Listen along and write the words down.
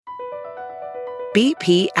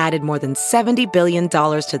BP added more than $70 billion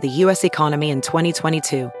to the U.S. economy in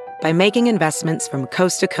 2022 by making investments from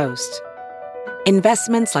coast to coast.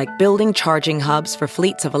 Investments like building charging hubs for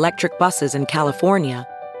fleets of electric buses in California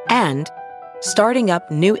and starting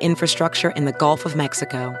up new infrastructure in the Gulf of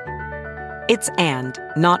Mexico. It's and,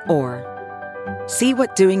 not or. See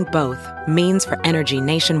what doing both means for energy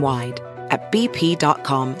nationwide at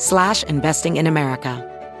bp.com/investing in America.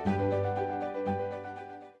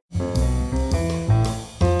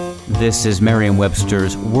 This is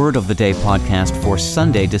Merriam-Webster's Word of the Day podcast for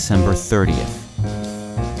Sunday, December 30th.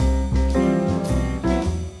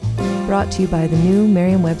 Brought to you by the new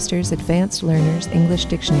Merriam-Webster's Advanced Learners English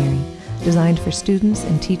Dictionary, designed for students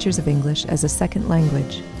and teachers of English as a second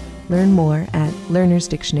language. Learn more at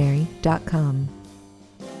learnersdictionary.com.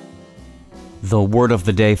 The word of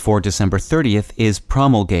the day for December 30th is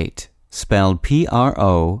promulgate, spelled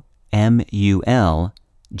Promulgate.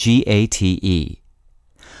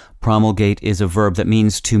 Promulgate is a verb that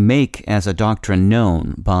means to make as a doctrine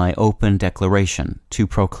known by open declaration, to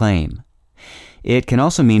proclaim. It can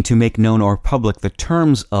also mean to make known or public the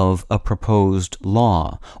terms of a proposed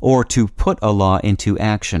law, or to put a law into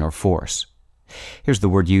action or force. Here's the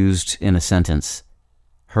word used in a sentence.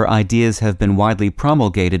 Her ideas have been widely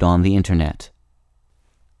promulgated on the internet.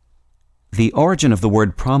 The origin of the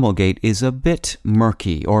word promulgate is a bit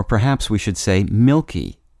murky, or perhaps we should say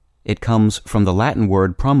milky. It comes from the Latin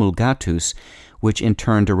word promulgatus, which in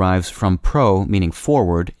turn derives from pro, meaning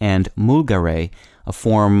forward, and mulgare, a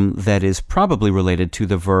form that is probably related to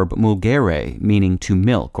the verb mulgare, meaning to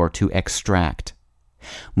milk or to extract.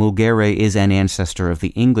 Mulgare is an ancestor of the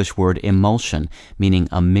English word emulsion, meaning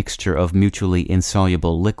a mixture of mutually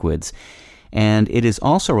insoluble liquids, and it is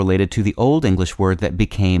also related to the Old English word that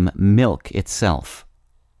became milk itself.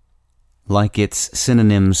 Like its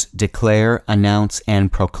synonyms declare, announce,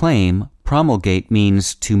 and proclaim, promulgate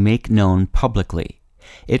means to make known publicly.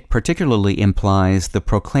 It particularly implies the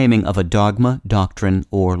proclaiming of a dogma, doctrine,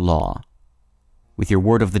 or law. With your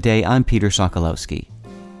word of the day, I'm Peter Sokolowski.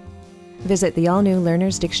 Visit the all-new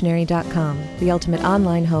learnersdictionary.com, the ultimate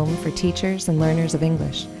online home for teachers and learners of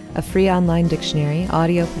English. A free online dictionary,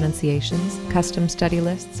 audio pronunciations, custom study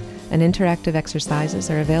lists, and interactive exercises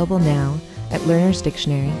are available now at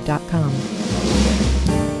learnersdictionary.com.